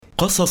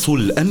قصص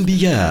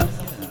الأنبياء.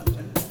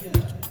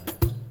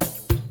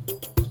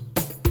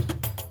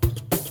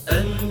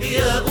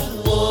 أنبياء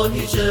الله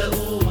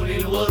جاءوا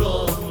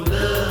للورى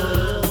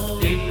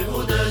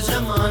للهدى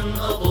جمعا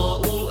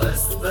أضاءوا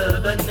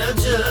أسباب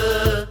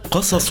النجاة.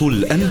 قصص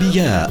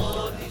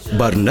الأنبياء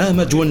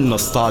برنامج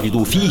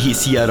نستعرض فيه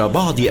سير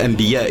بعض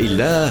أنبياء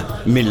الله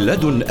من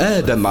لدن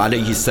آدم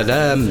عليه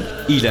السلام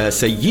إلى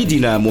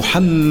سيدنا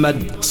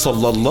محمد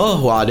صلى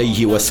الله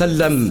عليه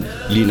وسلم،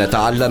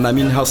 لنتعلم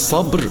منها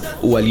الصبر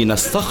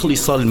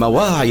ولنستخلص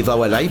المواعظ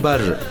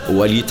والعبر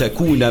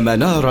ولتكون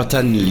منارة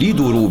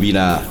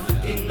لدروبنا.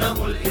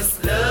 إنه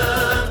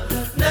الإسلام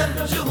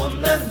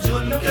نهجهم نهج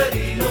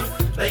كريم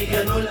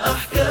بينوا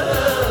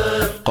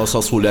الأحكام.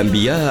 قصص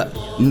الأنبياء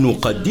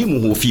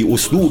نقدمه في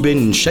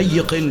أسلوب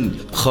شيق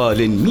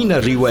خال من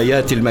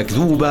الروايات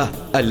المكذوبة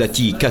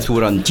التي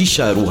كثر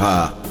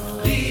انتشارها.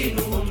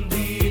 دينهم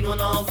دين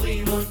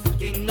عظيم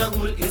إنه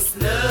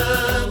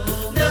الإسلام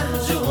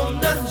نهجهم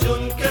نهج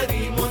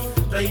كريم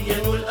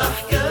بينوا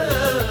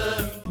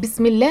الأحكام.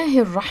 بسم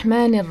الله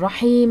الرحمن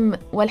الرحيم،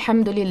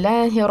 والحمد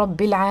لله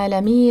رب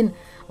العالمين،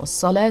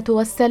 والصلاة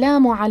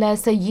والسلام على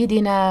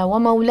سيدنا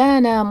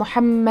ومولانا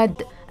محمد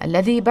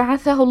الذي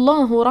بعثه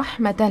الله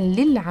رحمة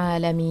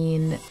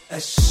للعالمين.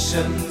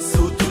 الشمس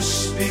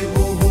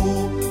تشبهه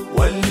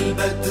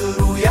والبدر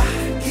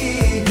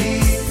يحكيه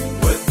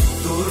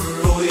والدر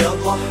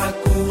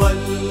يضحك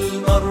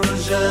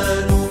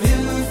والمرجان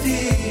من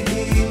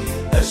فيه.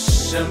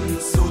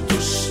 الشمس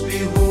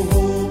تشبهه.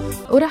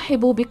 أرحب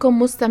بكم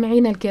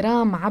مستمعين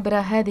الكرام عبر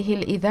هذه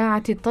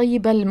الإذاعة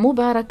الطيبة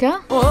المباركة.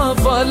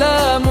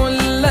 وظلام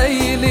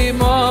الليل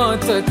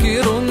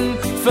معتكر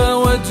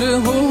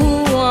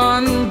فوجهه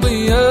عن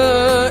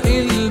ضياء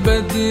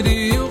البدر.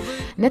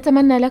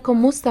 نتمنى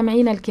لكم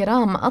مستمعين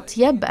الكرام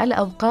أطيب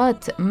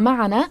الأوقات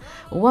معنا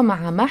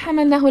ومع ما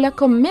حملناه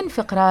لكم من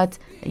فقرات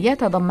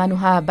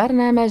يتضمنها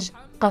برنامج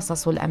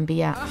قصص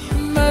الأنبياء.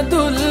 أحمد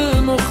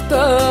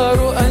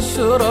المختار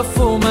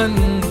أشرف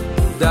من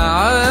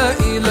دعا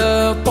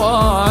إلى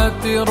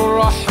طاعة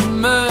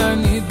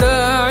الرحمن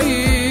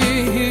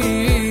داعيه.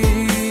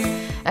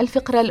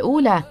 الفقرة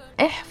الأولى: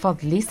 احفظ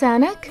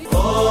لسانك.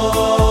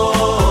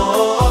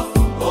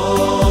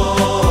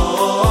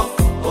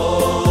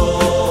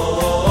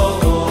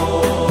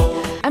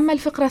 أما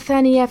الفقرة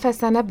الثانية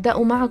فسنبدأ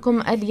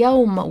معكم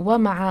اليوم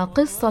ومع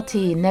قصة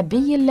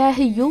نبي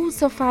الله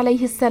يوسف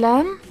عليه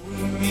السلام.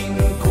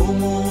 منكم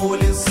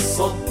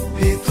للصب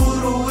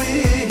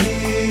ترويه.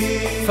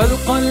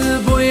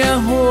 فالقلب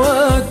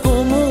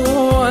يهواكم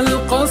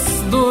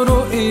والقصد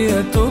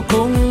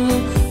رؤيتكم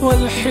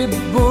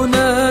والحب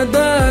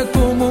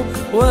ناداكم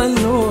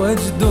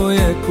والوجد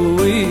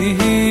يكويه.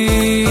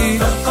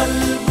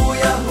 فالقلب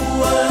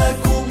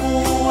يهواكم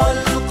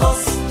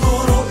والقصد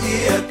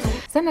رؤيتكم.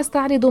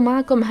 سنستعرض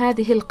معكم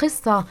هذه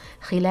القصة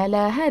خلال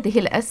هذه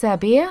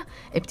الأسابيع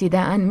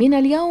ابتداء من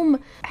اليوم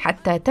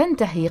حتى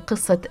تنتهي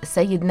قصة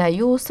سيدنا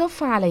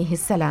يوسف عليه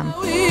السلام.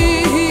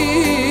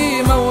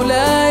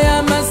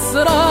 مولاي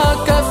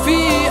مسراك في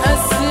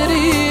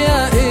أسري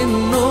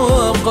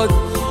إنه قد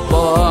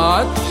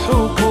ضاعت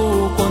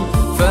حقوق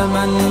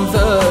فمن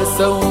ذا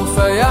سوف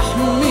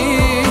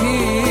يحميه.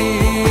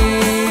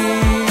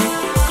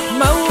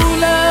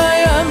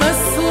 مولاي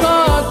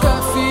مسراك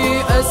في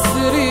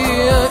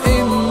أسري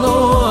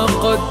إنه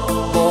قد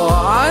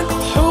ضاعت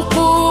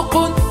حقوق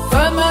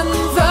فمن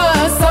ذا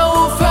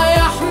سوف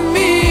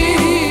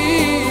يحميه.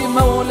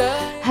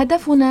 مولاي.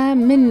 هدفنا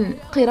من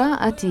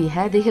قراءة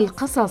هذه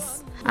القصص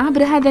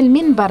عبر هذا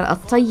المنبر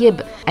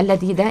الطيب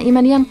الذي دائما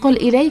ينقل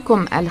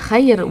إليكم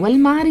الخير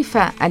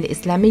والمعرفة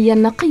الإسلامية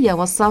النقية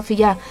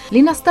والصافية،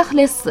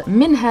 لنستخلص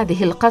من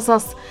هذه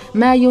القصص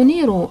ما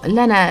ينير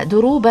لنا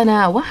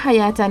دروبنا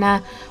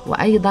وحياتنا،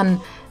 وأيضا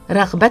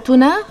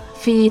رغبتنا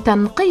في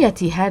تنقية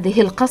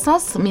هذه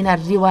القصص من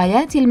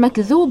الروايات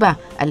المكذوبة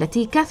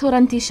التي كثر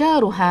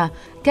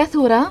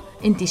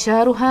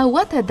انتشارها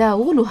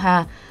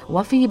وتداولها.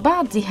 وفي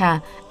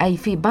بعضها أي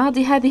في بعض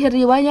هذه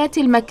الروايات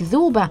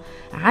المكذوبة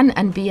عن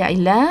أنبياء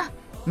الله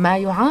ما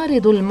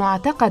يعارض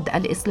المعتقد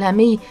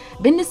الإسلامي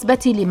بالنسبة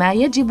لما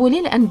يجب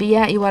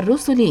للأنبياء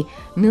والرسل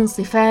من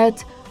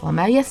صفات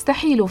وما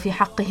يستحيل في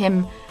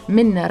حقهم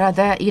من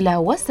رذائل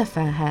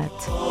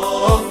وسفاهات.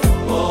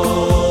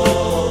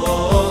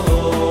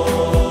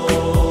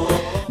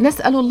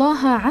 نسأل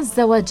الله عز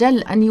وجل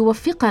أن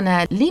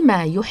يوفقنا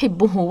لما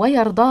يحبه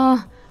ويرضاه،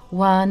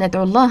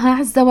 وندعو الله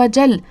عز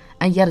وجل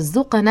أن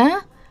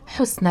يرزقنا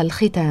حسن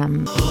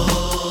الختام.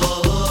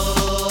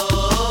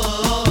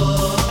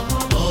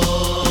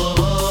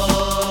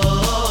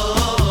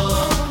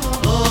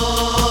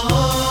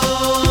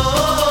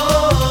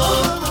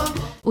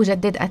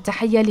 أجدد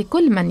التحية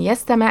لكل من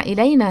يستمع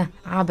إلينا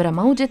عبر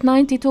موجة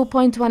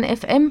 92.1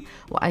 FM،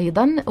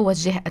 وأيضا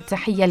أوجه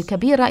التحية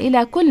الكبيرة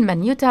إلى كل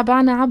من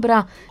يتابعنا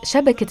عبر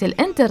شبكة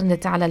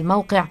الإنترنت على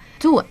الموقع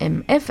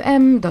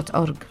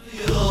 2mfm.org.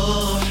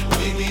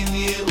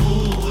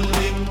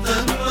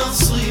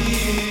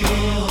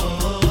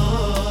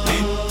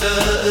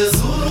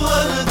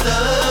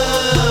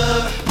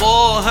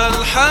 طه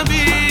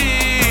الحبيب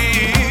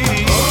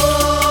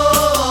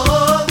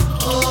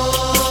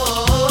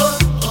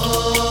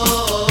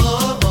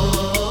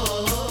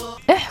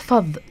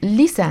احفظ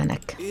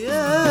لسانك.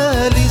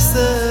 يا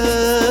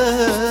لسان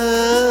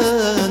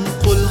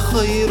قل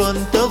خيرا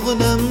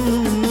تغنم،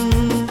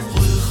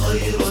 قل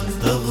خيرا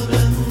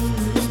تغنم،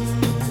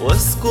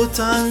 واسكت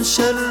عن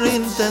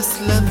شر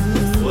تسلم،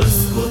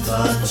 واسكت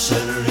عن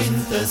شر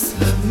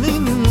تسلم،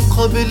 من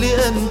قبل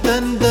أن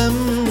تندم،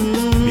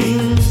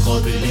 من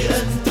قبل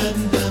أن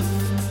تندم.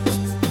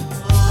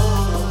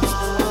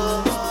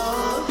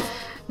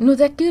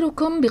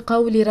 نذكركم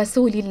بقول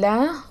رسول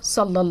الله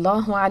صلى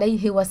الله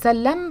عليه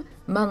وسلم: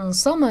 من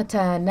صمت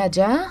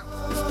نجا.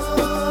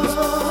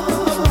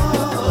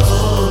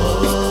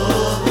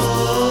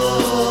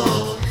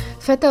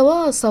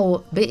 فتواصوا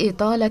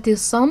بإطالة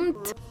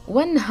الصمت،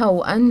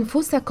 وانهوا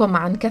أنفسكم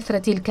عن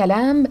كثرة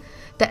الكلام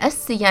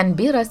تأسيا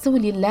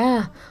برسول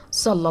الله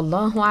صلى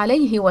الله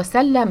عليه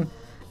وسلم: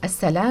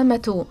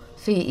 السلامة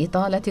في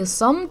إطالة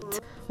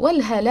الصمت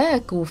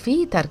والهلاك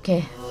في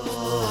تركه.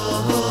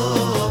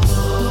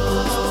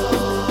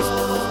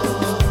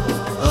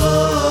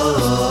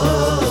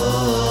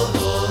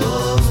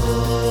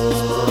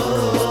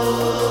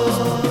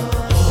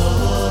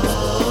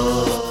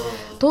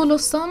 طول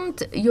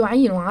الصمت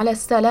يعين على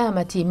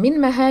السلامة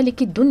من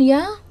مهالك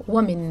الدنيا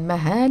ومن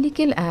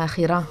مهالك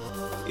الآخرة.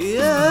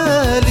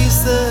 يا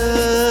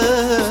لسان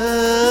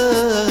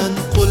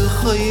قل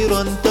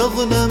خيرا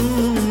تغنم،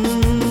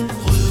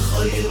 قل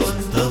خيرا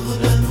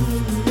تغنم،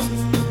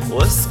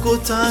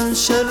 واسكت عن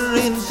شر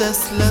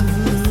تسلم،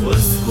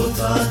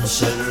 واسكت عن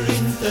شر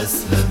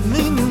تسلم،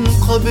 من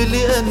قبل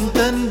أن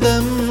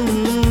تندم،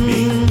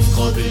 من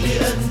قبل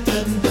أن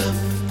تندم.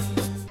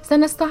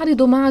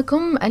 سنستعرض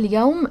معكم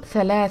اليوم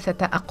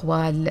 3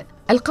 أقوال.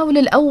 القول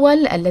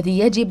الأول الذي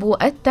يجب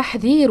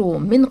التحذير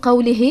من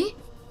قوله: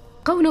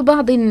 قول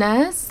بعض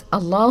الناس: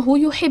 الله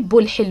يحب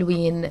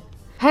الحلوين.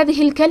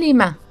 هذه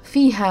الكلمة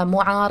فيها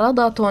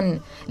معارضة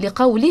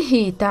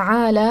لقوله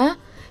تعالى: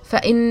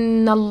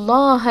 فإن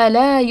الله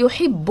لا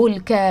يحب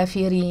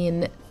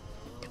الكافرين،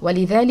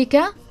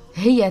 ولذلك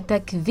هي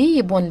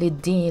تكذيب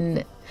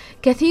للدين.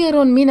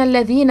 كثير من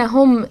الذين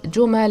هم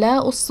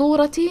جملاء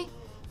الصورة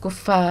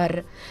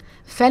كفار،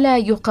 فلا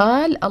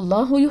يقال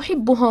الله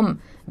يحبهم،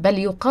 بل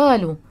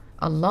يقال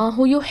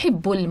الله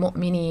يحب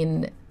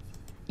المؤمنين.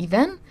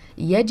 إذن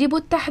يجب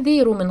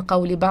التحذير من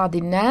قول بعض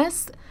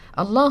الناس: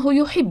 الله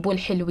يحب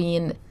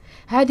الحلوين.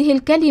 هذه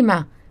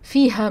الكلمة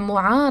فيها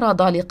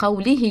معارضة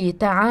لقوله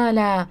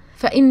تعالى: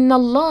 فإن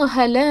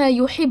الله لا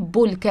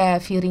يحب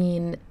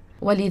الكافرين،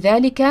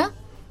 ولذلك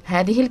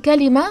هذه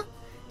الكلمة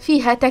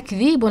فيها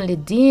تكذيب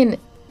للدين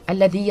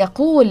الذي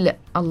يقول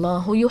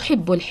الله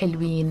يحب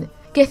الحلوين.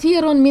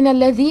 كثير من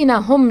الذين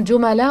هم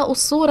جملاء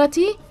الصورة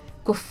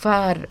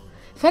كفار،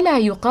 فلا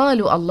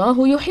يقال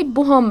الله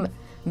يحبهم،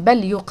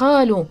 بل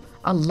يقال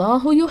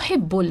الله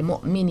يحب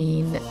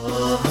المؤمنين.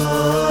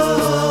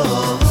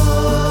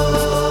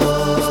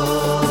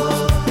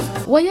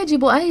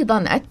 ويجب أيضا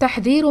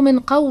التحذير من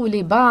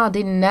قول بعض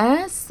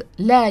الناس: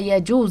 لا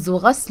يجوز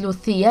غسل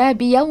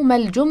الثياب يوم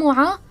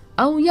الجمعة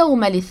أو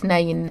يوم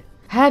الاثنين.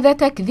 هذا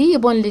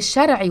تكذيب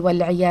للشرع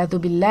والعياذ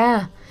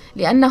بالله،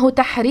 لأنه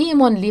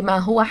تحريم لما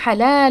هو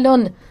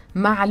حلال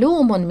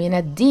معلوم من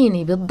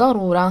الدين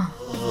بالضرورة.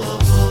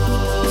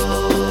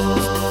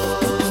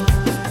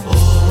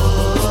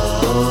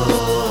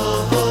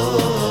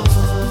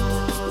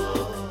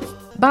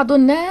 بعض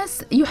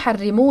الناس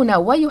يحرمون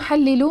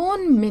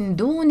ويحللون من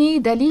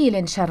دون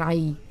دليل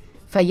شرعي،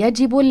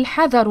 فيجب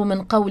الحذر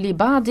من قول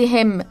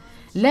بعضهم: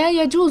 لا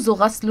يجوز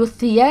غسل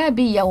الثياب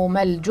يوم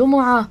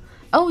الجمعة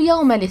أو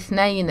يوم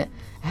الاثنين.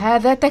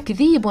 هذا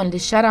تكذيب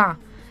للشرع،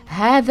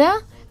 هذا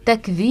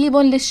تكذيب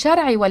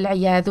للشرع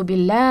والعياذ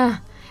بالله،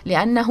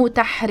 لأنه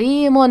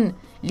تحريم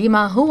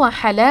لما هو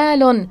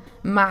حلال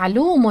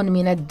معلوم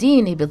من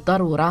الدين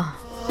بالضرورة.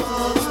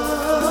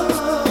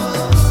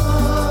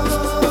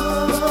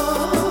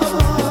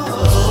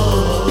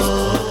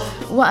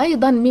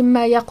 وأيضا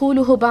مما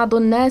يقوله بعض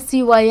الناس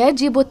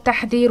ويجب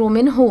التحذير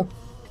منه: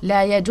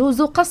 لا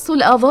يجوز قص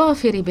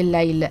الأظافر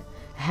بالليل.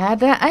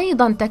 هذا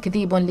أيضا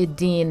تكذيب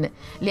للدين،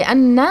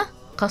 لأن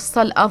قص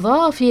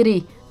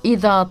الأظافر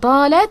إذا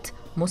طالت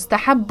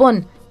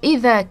مستحب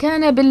إذا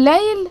كان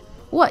بالليل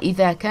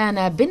وإذا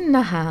كان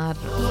بالنهار.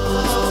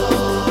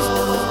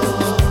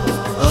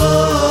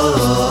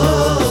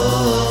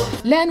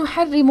 لا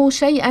نحرم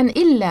شيئا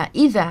إلا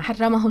إذا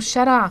حرمه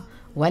الشرع،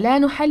 ولا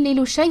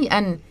نحلل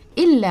شيئا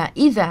إلا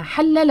إذا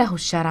حلله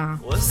الشرع.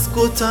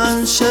 واسكت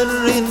عن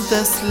شر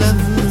تسلم،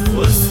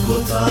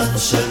 واسكت عن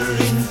شر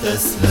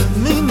تسلم،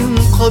 من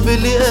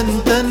قبل أن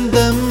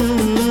تندم.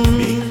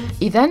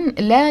 إذن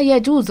لا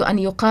يجوز أن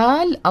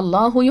يقال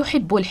الله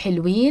يحب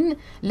الحلوين،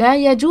 لا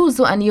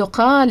يجوز أن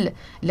يقال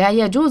لا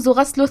يجوز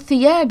غسل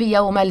الثياب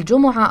يوم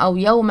الجمعة أو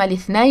يوم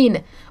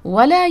الاثنين،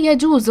 ولا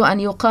يجوز أن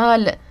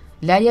يقال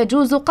لا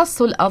يجوز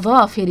قص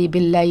الأظافر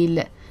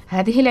بالليل.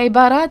 هذه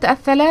العبارات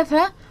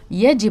الثلاثة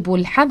يجب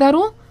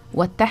الحذر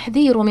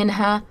والتحذير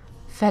منها،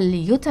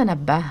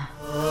 فليتنبه.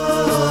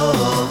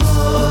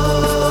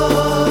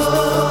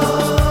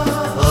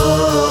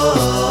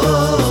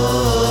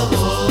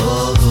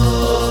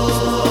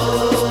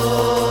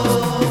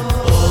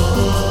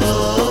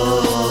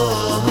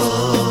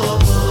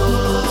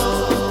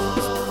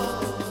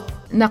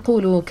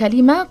 نقول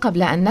كلمة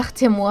قبل أن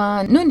نختم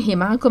وننهي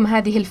معكم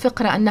هذه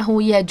الفقرة،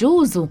 أنه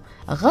يجوز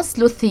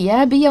غسل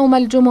الثياب يوم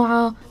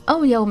الجمعة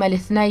أو يوم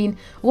الاثنين،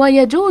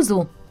 ويجوز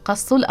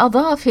قص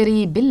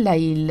الأظافر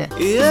بالليل.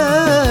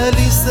 يا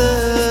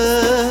لسان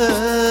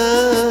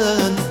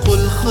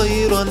قل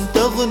خيرا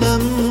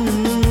تغنم،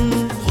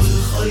 قل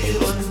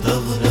خيرا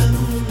تغنم،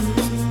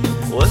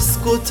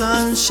 واسكت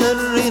عن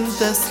شر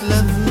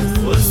تسلم،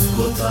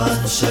 واسكت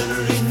عن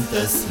شر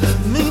تسلم،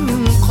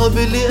 من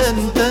قبل أن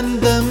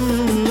تندم،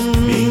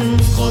 من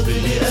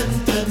قبل أن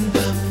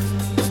تندم.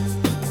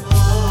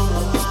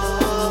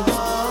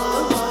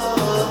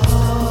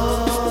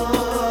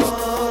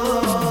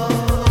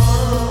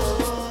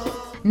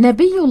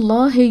 نبي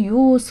الله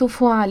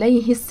يوسف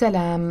عليه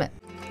السلام.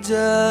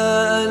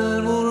 جاء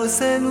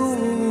المرسلون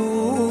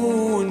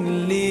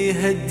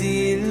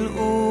لهدي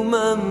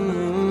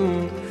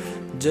الأمم،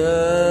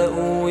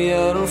 جاءوا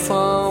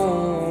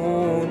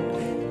يرفعون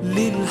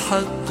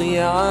للحق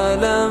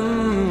علم.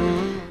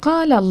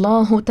 قال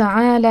الله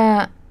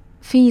تعالى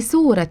في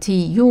سورة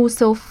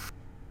يوسف: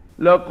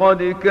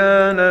 لقد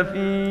كان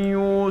في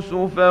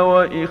يوسف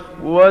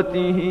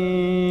وإخوته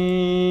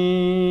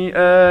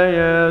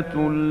آيات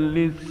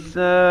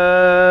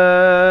للسائلين.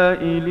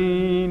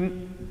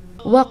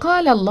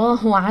 وقال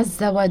الله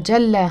عز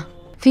وجل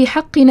في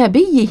حق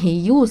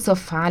نبيه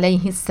يوسف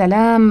عليه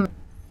السلام: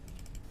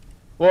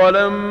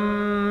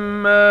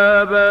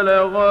 ولما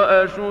بلغ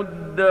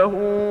أشده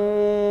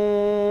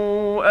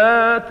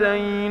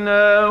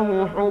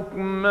آتيناه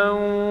حكما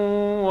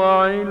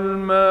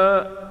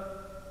وعلما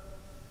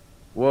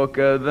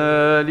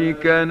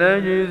وكذلك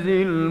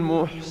نجزي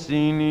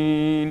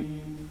المحسنين.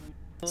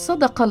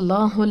 صدق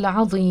الله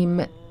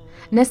العظيم.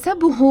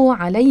 نسبه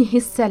عليه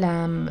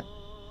السلام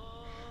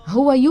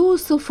هو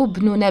يوسف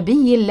بن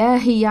نبي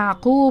الله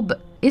يعقوب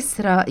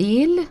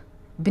إسرائيل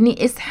بن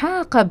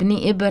إسحاق بن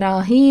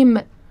إبراهيم،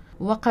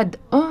 وقد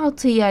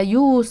أعطي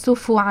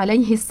يوسف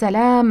عليه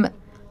السلام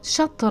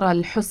شطر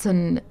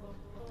الحسن،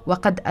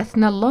 وقد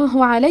أثنى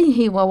الله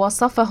عليه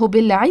ووصفه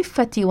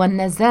بالعفة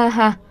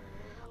والنزاهة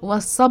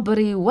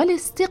والصبر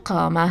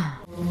والاستقامة.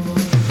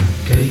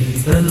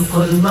 كيف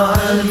نلقى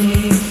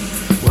المعاني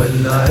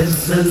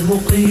والعز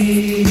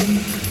المقيم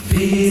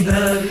في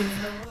دار.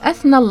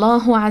 أثنى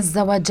الله عز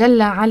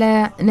وجل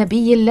على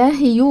نبي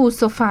الله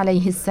يوسف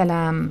عليه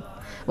السلام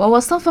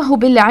ووصفه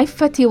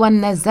بالعفة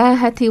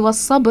والنزاهة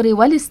والصبر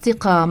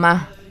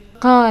والاستقامة.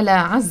 قال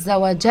عز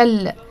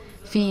وجل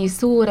في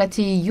سورة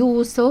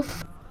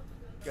يوسف: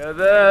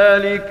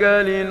 كذلك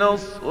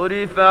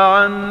لنصرف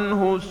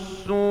عنه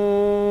السوء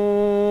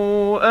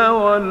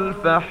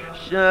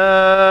والفحشاء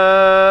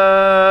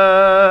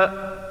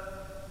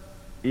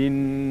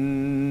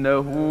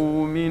إنه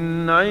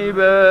من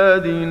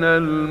عبادنا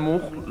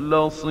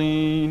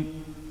المخلصين.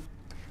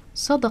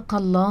 صدق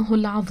الله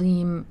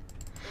العظيم.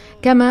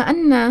 كما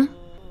أن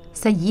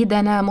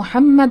سيدنا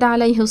محمد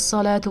عليه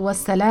الصلاة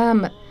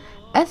والسلام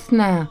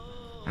أثنى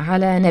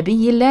على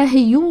نبي الله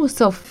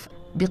يوسف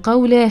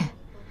بقوله: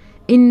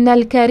 إن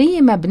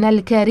الكريم ابن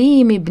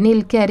الكريم ابن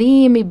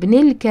الكريم ابن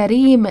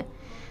الكريم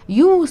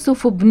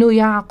يوسف بن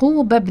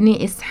يعقوب بن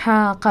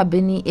إسحاق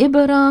بن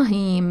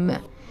إبراهيم.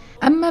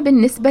 أما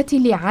بالنسبة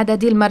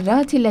لعدد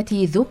المرات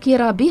التي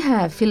ذكر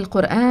بها في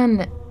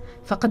القرآن،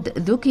 فقد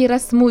ذكر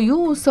اسم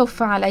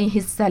يوسف عليه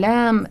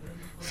السلام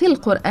في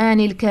القرآن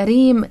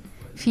الكريم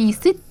في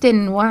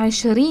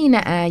 26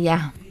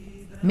 آية،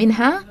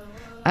 منها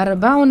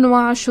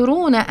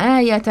 24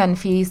 آية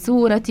في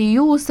سورة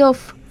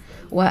يوسف،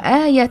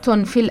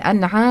 وآية في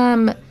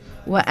الأنعام،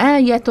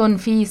 وآية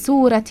في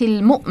سورة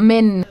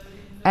المؤمن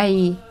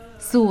أي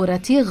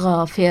سورة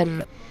غافر.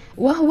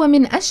 وهو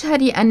من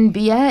أشهر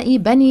أنبياء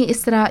بني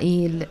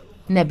إسرائيل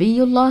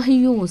نبي الله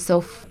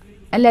يوسف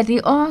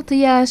الذي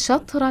أعطي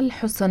شطر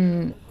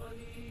الحسن،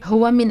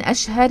 هو من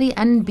أشهر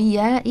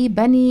أنبياء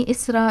بني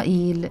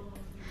إسرائيل.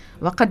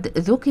 وقد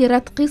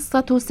ذكرت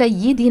قصة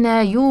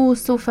سيدنا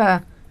يوسف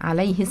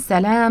عليه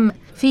السلام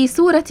في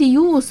سورة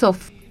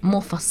يوسف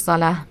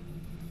مفصلة،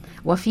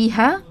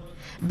 وفيها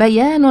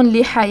بيان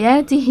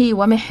لحياته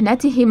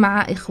ومحنته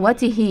مع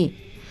إخوته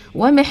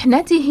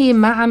ومحنته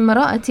مع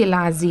امرأة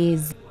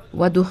العزيز،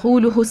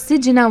 ودخوله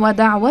السجن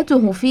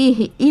ودعوته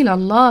فيه إلى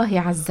الله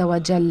عز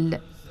وجل،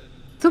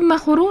 ثم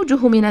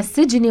خروجه من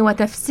السجن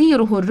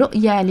وتفسيره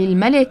الرؤيا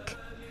للملك،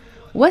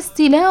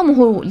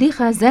 واستلامه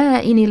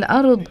لخزائن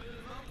الأرض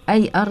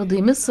أي أرض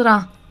مصر،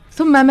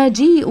 ثم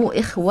مجيء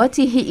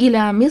إخوته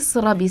إلى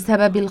مصر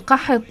بسبب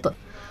القحط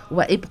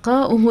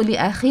وإبقاؤه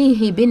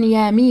لأخيه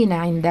بنيامين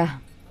عنده،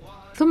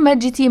 ثم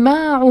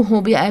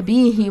اجتماعه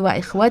بأبيه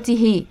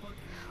وإخوته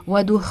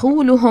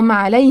ودخولهم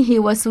عليه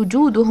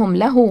وسجودهم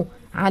له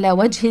على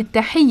وجه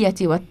التحية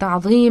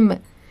والتعظيم،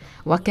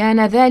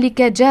 وكان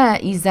ذلك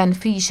جائزا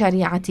في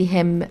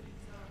شريعتهم،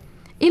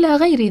 إلى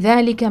غير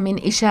ذلك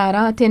من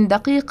إشارات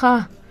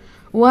دقيقة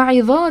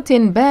وعظات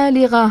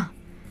بالغة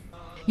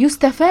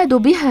يستفاد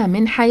بها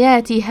من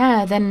حياة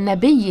هذا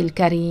النبي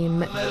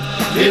الكريم.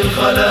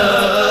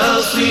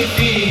 للخلاص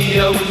في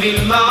يوم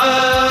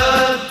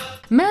المعاد.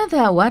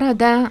 ماذا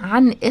ورد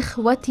عن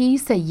إخوة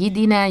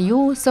سيدنا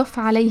يوسف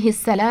عليه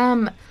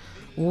السلام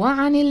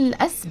وعن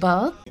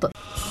الأسباط؟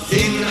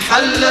 إن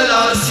حل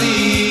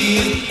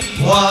العسير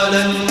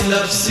وعلى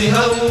النفس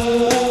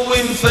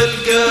هون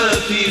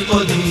فالكافي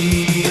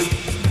قدير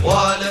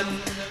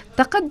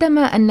تقدم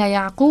أن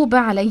يعقوب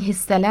عليه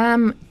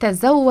السلام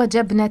تزوج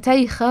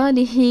ابنتي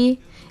خاله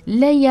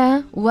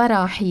ليا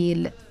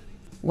وراحيل،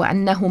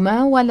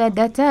 وأنهما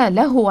ولدتا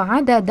له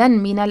عددا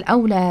من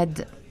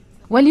الأولاد.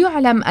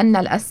 وليعلم أن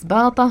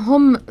الأسباط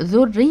هم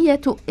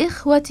ذرية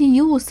إخوة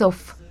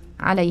يوسف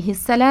عليه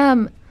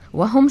السلام،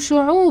 وهم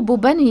شعوب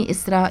بني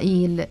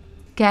إسرائيل.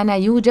 كان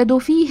يوجد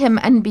فيهم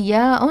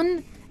أنبياء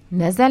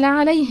نزل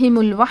عليهم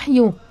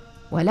الوحي،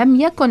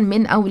 ولم يكن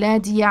من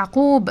أولاد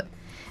يعقوب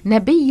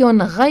نبي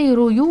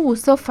غير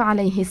يوسف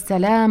عليه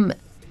السلام،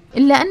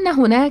 إلا أن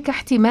هناك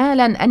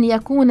احتمالا أن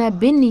يكون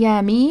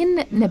بنيامين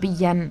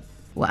نبيا.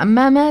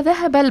 وأما ما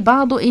ذهب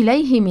البعض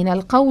إليه من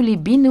القول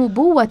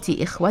بنبوة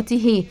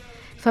إخوته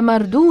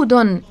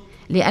فمردود،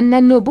 لأن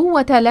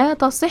النبوة لا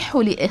تصح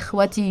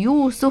لإخوة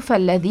يوسف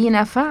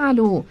الذين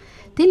فعلوا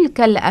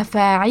تلك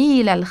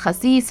الأفاعيل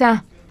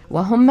الخسيسة،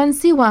 وهم من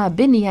سوى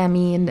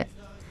بنيامين.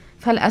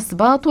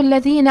 فالأسباط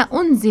الذين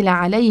أنزل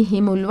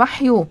عليهم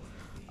الوحي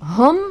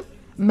هم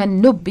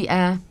من نبئ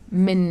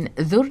من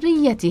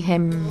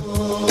ذريتهم.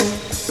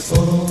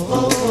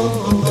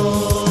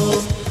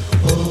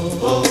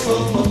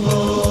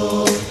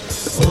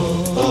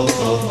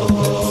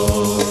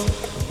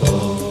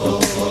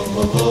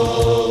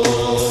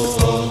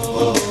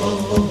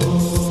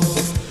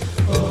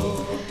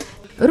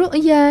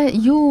 رؤيا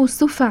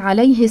يوسف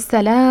عليه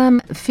السلام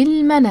في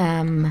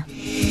المنام.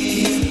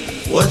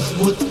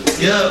 واثبت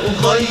يا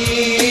أخي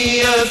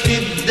في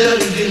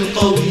الدرب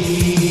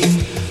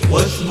القويم،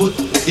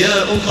 واثبت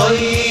يا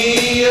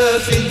أخي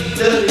في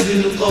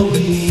الدرب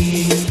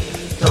القويم،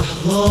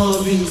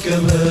 تحظى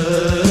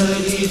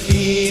بالكمال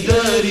في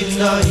دار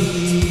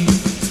النعيم،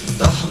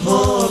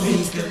 تحظى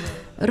بالكمال.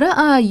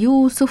 رأى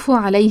يوسف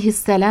عليه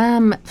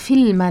السلام في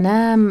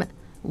المنام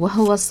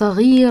وهو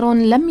صغير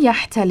لم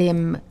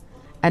يحتلم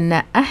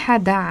أن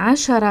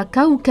 11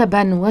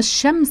 كوكبا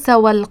والشمس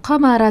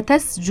والقمر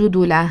تسجد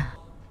له.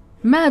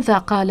 ماذا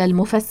قال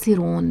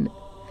المفسرون؟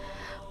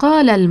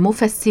 قال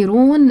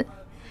المفسرون: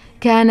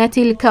 كانت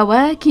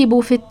الكواكب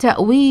في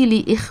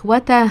التأويل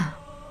إخوته،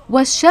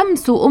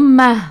 والشمس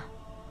أمه،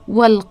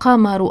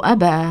 والقمر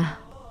أباه.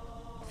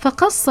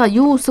 فقص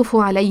يوسف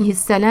عليه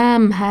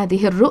السلام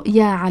هذه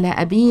الرؤيا على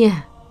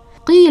أبيه.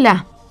 قيل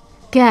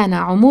كان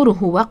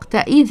عمره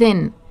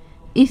وقتئذ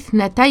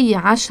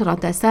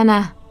 12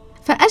 سنة،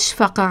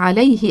 فأشفق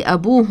عليه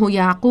أبوه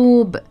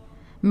يعقوب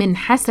من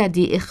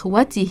حسد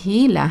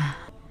إخوته له.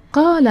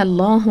 قال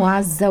الله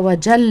عز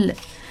وجل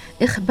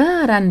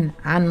إخباراً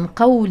عن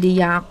قول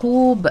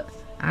يعقوب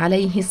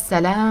عليه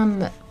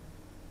السلام: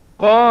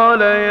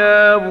 قال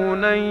يا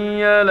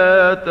بني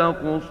لا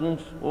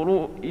تقصص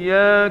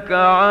رؤياك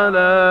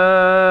على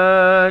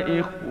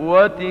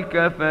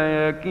إخوتك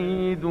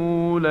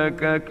فيكيدوا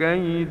لك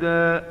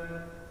كيدا.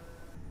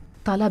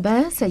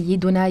 طلب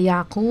سيدنا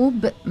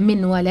يعقوب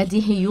من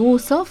ولده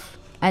يوسف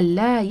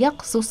ألا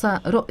يقصص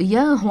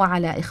رؤياه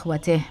على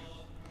إخوته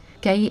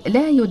كي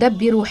لا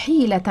يدبر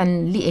حيلة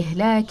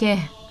لإهلاكه،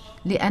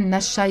 لأن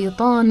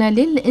الشيطان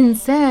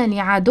للإنسان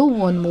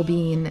عدو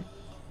مبين.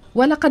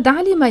 ولقد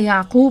علم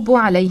يعقوب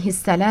عليه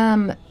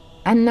السلام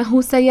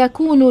أنه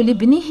سيكون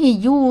لابنه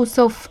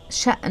يوسف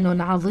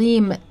شأن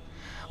عظيم،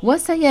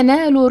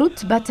 وسينال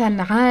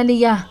رتبة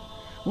عالية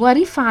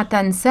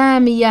ورفعة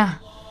سامية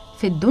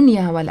في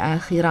الدنيا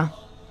والآخرة.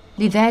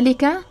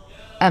 لذلك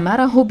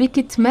أمره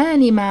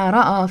بكتمان ما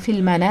رأى في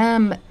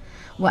المنام،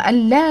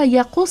 وألا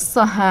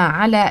يقصها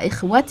على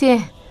إخوته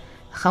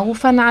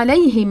خوفا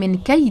عليه من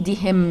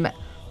كيدهم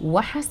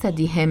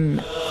وحسدهم.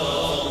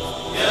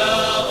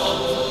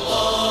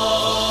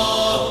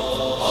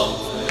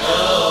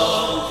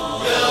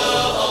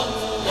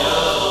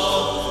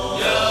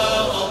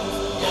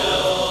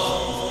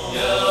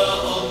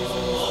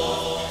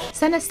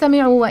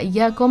 سنستمع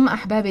وإياكم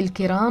أحباب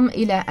الكرام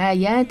إلى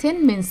آيات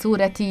من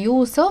سورة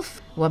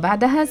يوسف،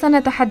 وبعدها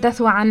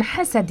سنتحدث عن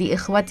حسد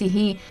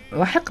إخوته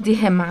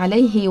وحقدهم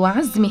عليه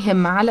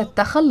وعزمهم على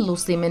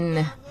التخلص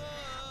منه.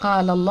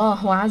 قال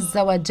الله عز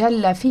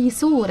وجل في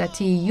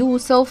سورة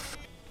يوسف: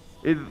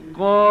 إذ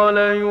قال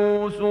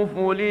يوسف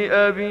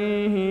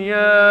لأبيه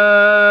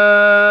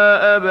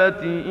يا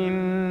أبت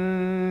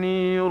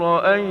إني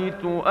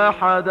رأيت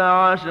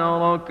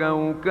 11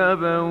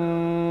 كوكبا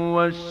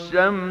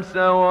والشمس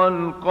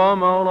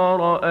والقمر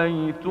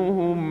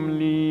رأيتهم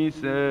لي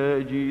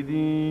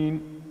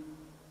ساجدين.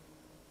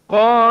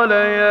 قال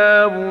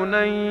يا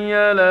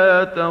بني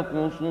لا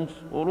تقصص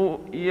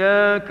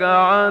رؤياك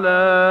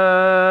على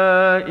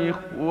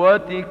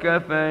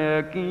إخوتك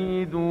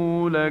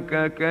فيكيدوا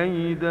لك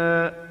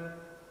كيدا،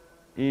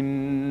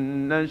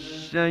 إن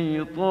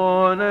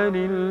الشيطان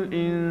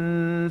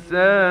للإنسان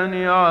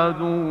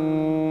عدو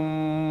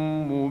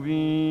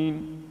مبين.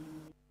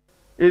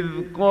 إذ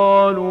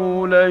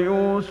قالوا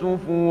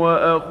ليوسف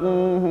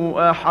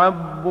وأخوه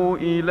أحب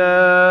إلى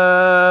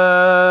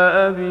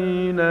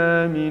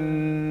أبينا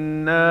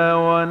منا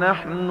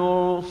ونحن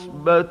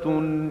عصبة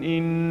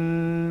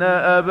إن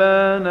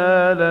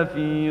أبانا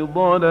لفي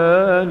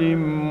ضلال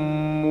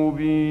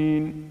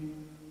مبين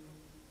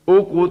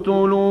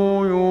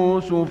اقتلوا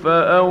يوسف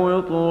أو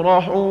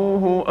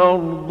اطرحوه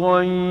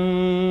أرضا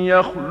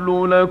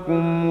يخل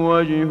لكم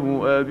وجه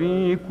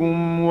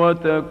أبيكم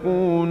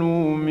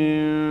وتكونوا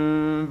من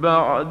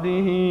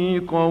بعده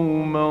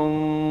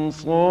قوما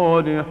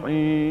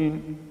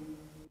صالحين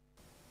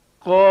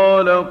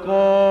قال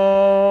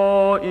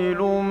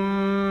قائل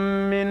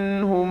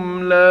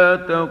منهم لا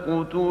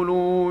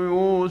تقتلوا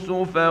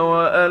يوسف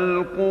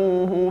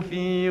وألقوه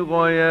في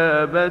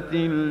غيابة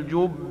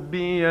الجب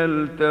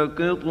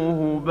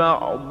يلتقطه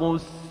بعض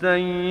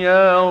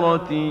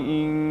السيارة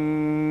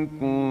إن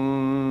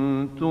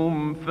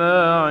كنتم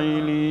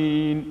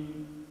فاعلين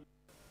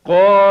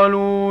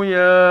قالوا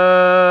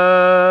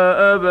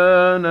يا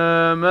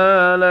أبانا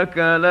ما لك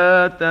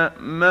لا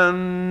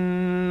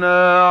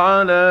تأمنا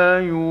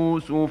على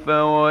يوسف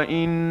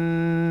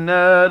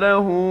وإنا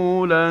له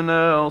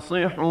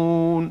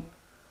لناصحون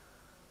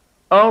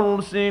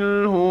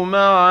أرسله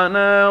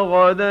معنا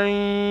غدا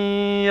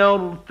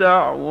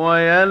يرتع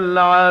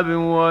ويلعب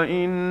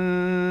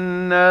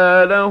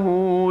وإنا له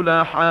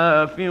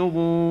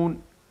لحافظون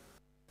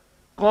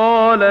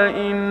قال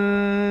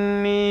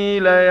إني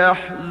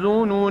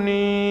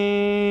ليحزنني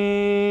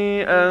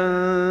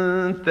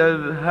أن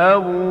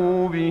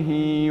تذهبوا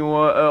به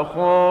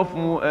وأخاف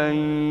أن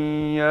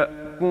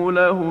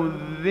يأكله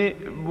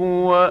الذئب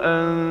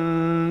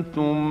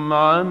وأنتم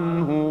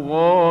عنه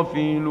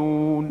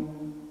غافلون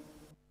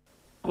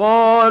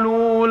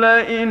قالوا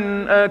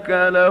لئن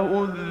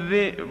أكله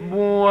الذئب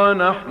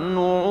ونحن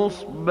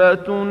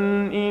عصبة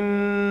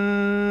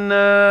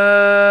إنا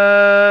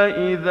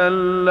إذا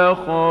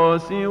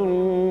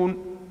لخاسرون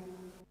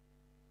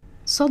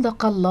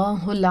صدق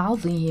الله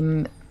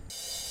العظيم.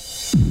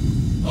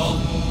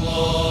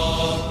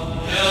 الله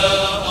يا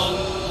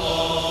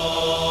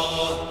الله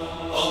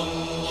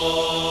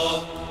الله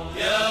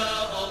يا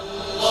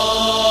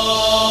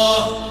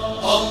الله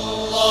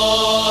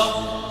الله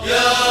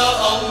يا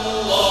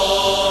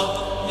الله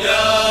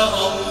يا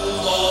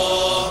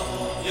الله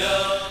يا.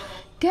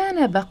 كان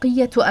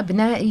بقية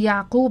أبناء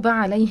يعقوب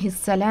عليه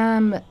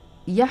السلام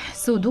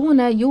يحسدون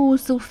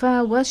يوسف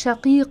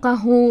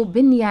وشقيقه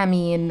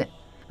بنيامين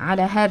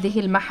على هذه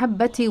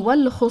المحبة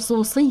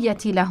والخصوصية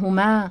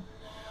لهما،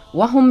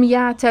 وهم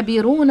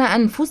يعتبرون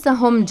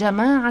أنفسهم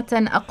جماعة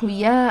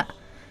أقوياء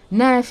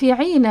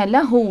نافعين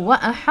له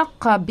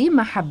وأحق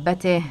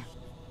بمحبته.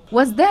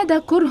 وازداد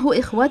كره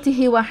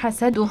إخوته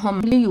وحسدهم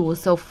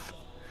ليوسف،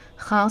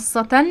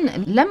 خاصة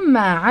لما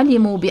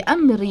علموا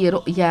بأمر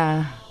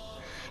رؤياه،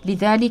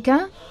 لذلك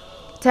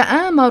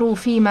تآمروا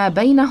فيما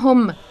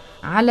بينهم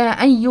على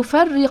أن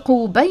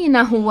يفرقوا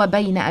بينه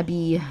وبين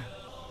أبيه.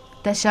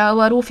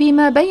 تشاوروا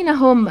فيما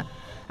بينهم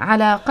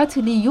على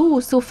قتل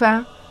يوسف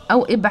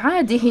أو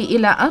إبعاده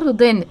إلى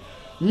أرض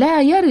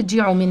لا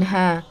يرجع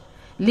منها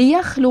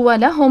ليخلو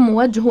لهم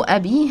وجه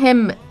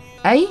أبيهم،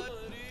 أي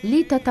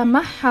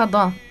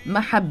لتتمحض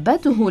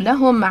محبته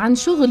لهم عن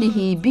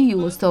شغله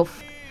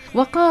بيوسف.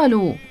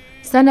 وقالوا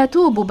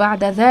سنتوب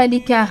بعد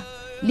ذلك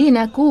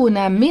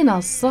لنكون من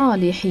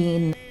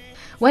الصالحين.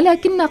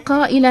 ولكن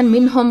قائلا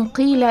منهم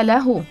قيل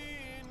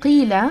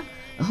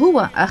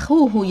هو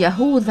أخوه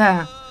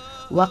يهوذا،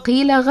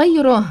 وقيل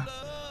غيره،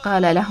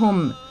 قال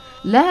لهم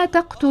لا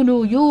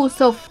تقتلوا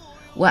يوسف،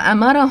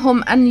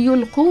 وأمرهم أن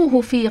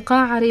يلقوه في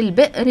قعر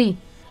البئر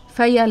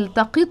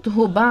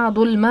فيلتقطه بعض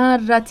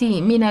المارة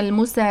من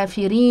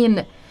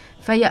المسافرين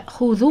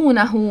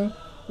فيأخذونه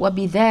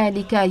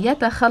وبذلك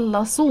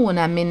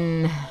يتخلصون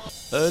منه.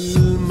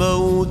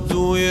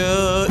 الموت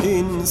يا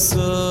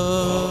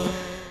إنسان.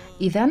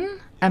 إذن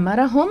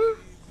أمرهم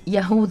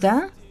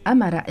يهوذا،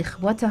 أمر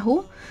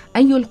إخوته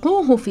أن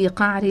يلقوه في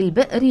قعر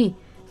البئر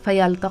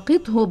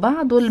فيلتقطه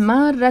بعض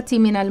المارة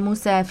من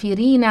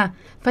المسافرين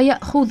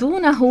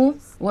فيأخذونه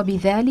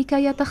وبذلك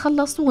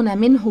يتخلصون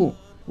منه.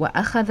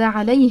 وأخذ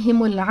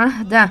عليهم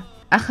العهد،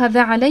 أخذ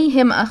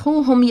عليهم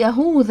أخوهم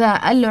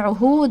يهوذا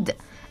العهود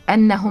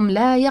أنهم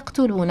لا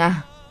يقتلونه،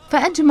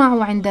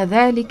 فأجمعوا عند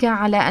ذلك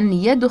على أن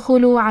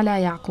يدخلوا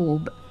على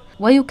يعقوب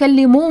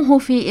ويكلموه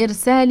في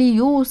إرسال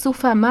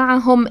يوسف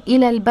معهم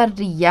إلى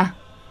البرية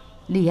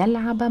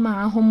ليلعب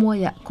معهم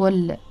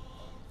ويأكل.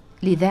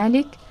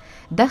 لذلك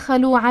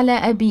دخلوا على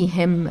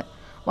أبيهم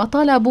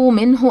وطلبوا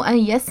منه أن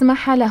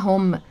يسمح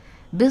لهم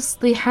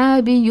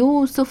باصطحاب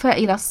يوسف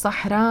إلى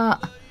الصحراء،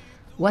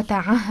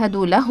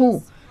 وتعهدوا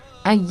له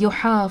أن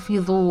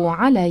يحافظوا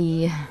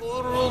عليه.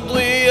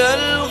 أرضي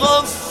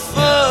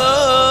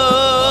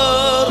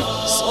الغفار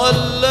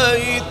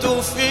صليت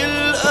في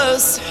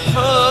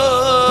الأسحار.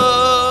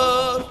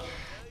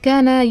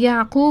 كان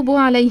يعقوب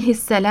عليه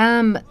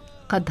السلام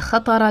قد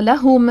خطر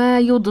له ما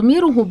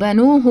يضمره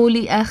بنوه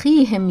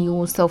لأخيهم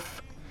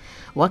يوسف،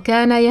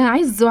 وكان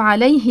يعز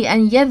عليه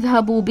أن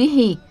يذهبوا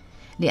به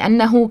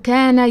لأنه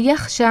كان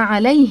يخشى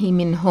عليه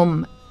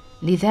منهم.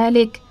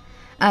 لذلك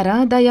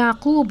أراد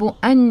يعقوب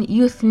أن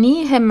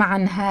يثنيهم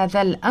عن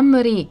هذا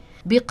الأمر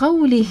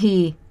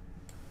بقوله: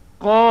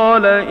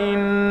 قال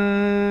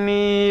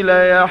إني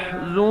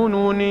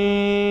ليحزنني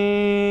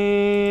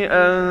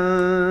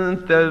أن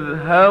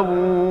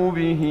تذهبوا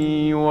به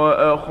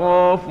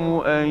وأخاف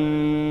أن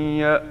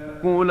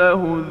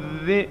يأكله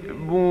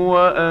الذئب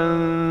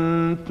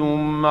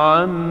وأنتم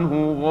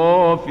عنه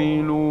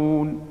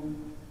غافلون.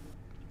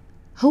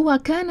 هو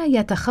كان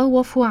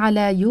يتخوف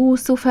على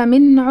يوسف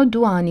من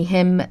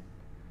عدوانهم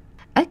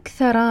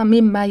أكثر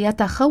مما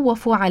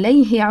يتخوف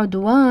عليه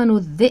عدوان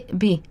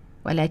الذئب،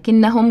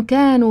 ولكنهم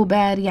كانوا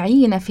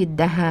بارعين في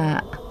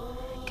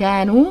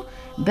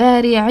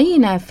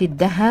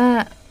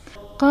الدهاء.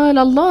 قال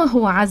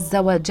الله عز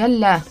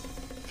وجل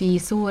في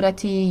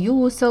سورة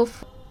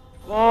يوسف: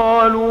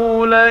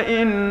 قالوا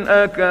لئن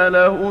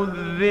أكله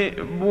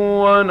الذئب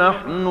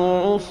ونحن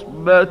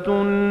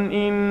عصبة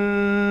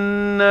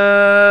إنا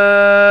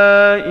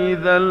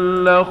إذا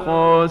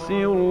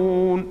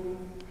لخاسرون.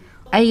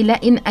 أي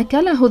لئن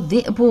أكله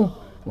الذئب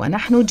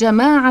ونحن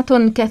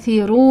جماعة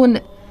كثيرون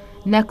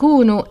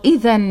نكون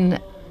إذن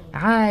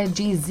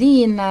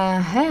عاجزين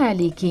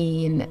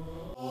هالكين.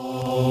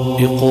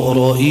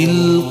 اقرأ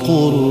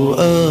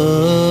القرآن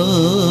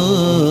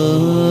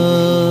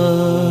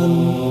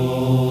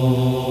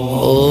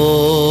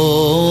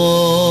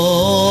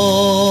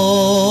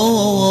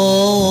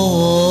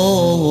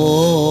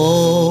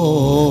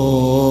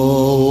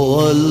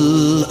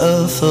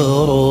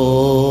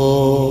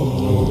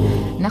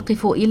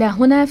نقف إلى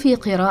هنا في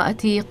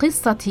قراءة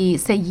قصة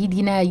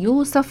سيدنا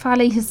يوسف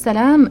عليه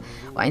السلام،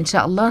 وإن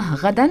شاء الله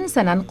غدا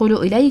سننقل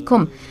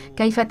إليكم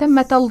كيف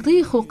تم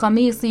تلطيخ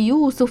قميص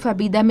يوسف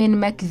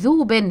بدم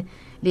مكذوب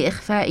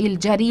لإخفاء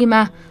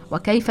الجريمة،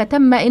 وكيف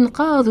تم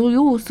إنقاذ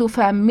يوسف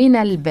من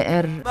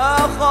البئر. ما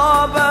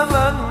خاب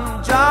من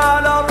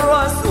جعل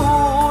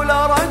الرسول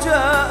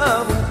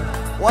رجاءه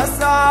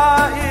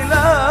وسعى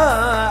إلى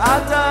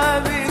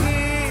عتابه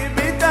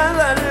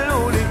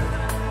بتذلل.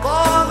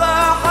 طه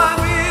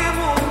حبيب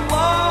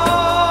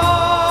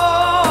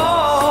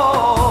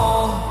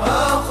الله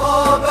ما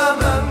خاب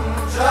من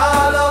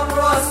جعل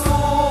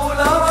الرسول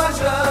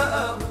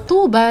رجاءه.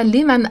 طوبى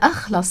لمن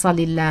أخلص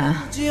لله،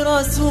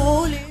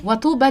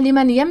 وطوبى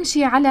لمن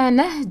يمشي على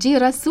نهج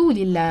رسول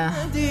الله.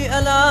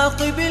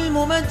 العاقب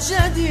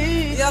الممجد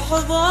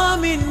يحظى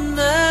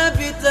منا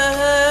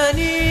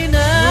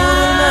بتهانينا. نور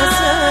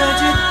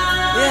المساجد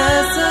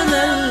يا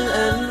سنا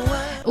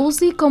الأنوار.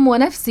 أوصيكم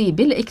ونفسي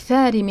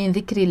بالإكثار من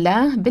ذكر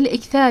الله،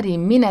 بالإكثار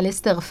من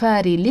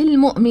الاستغفار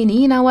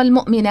للمؤمنين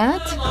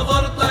والمؤمنات.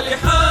 نظرت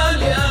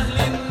لحال أهل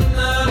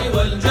النار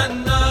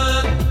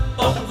والجنات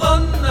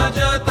احظى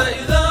النجاة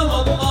إذا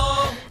مضى.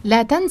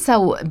 لا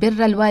تنسوا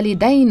بر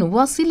الوالدين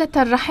وصلة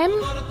الرحم.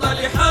 نظرت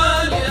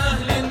لحال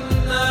أهل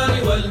النار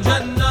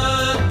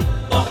والجنات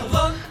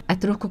احظى.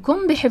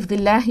 أترككم بحفظ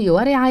الله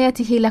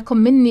ورعايته، لكم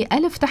مني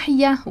ألف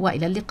تحية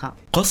وإلى اللقاء.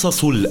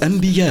 قصص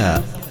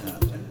الأنبياء.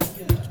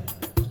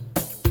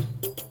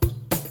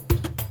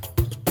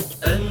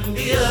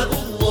 أنبياء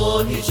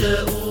الله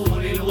جاءوا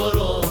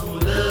للورى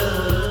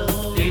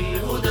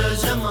للهدى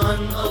جمعا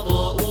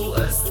أضاءوا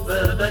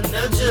أسباب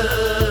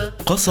النجاة.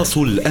 قصص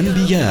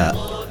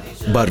الأنبياء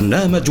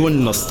برنامج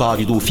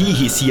نستعرض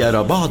فيه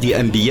سير بعض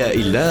أنبياء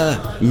الله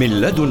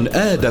من لدن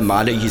آدم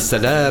عليه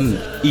السلام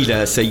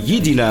إلى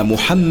سيدنا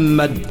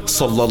محمد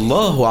صلى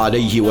الله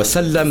عليه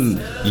وسلم،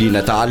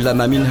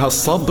 لنتعلم منها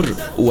الصبر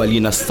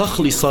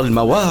ولنستخلص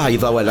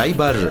المواعظ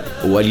والعبر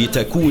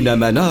ولتكون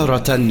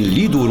منارة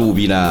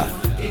لدروبنا.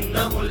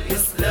 إنه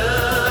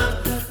الإسلام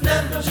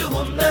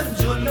نهجهم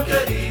نهج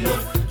كريم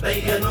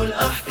بينوا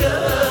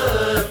الأحكام.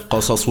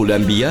 قصص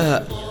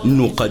الأنبياء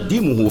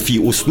نقدمه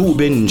في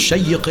أسلوب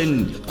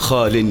شيق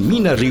خال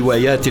من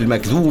الروايات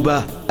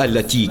المكذوبة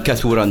التي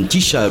كثر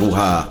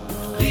انتشارها.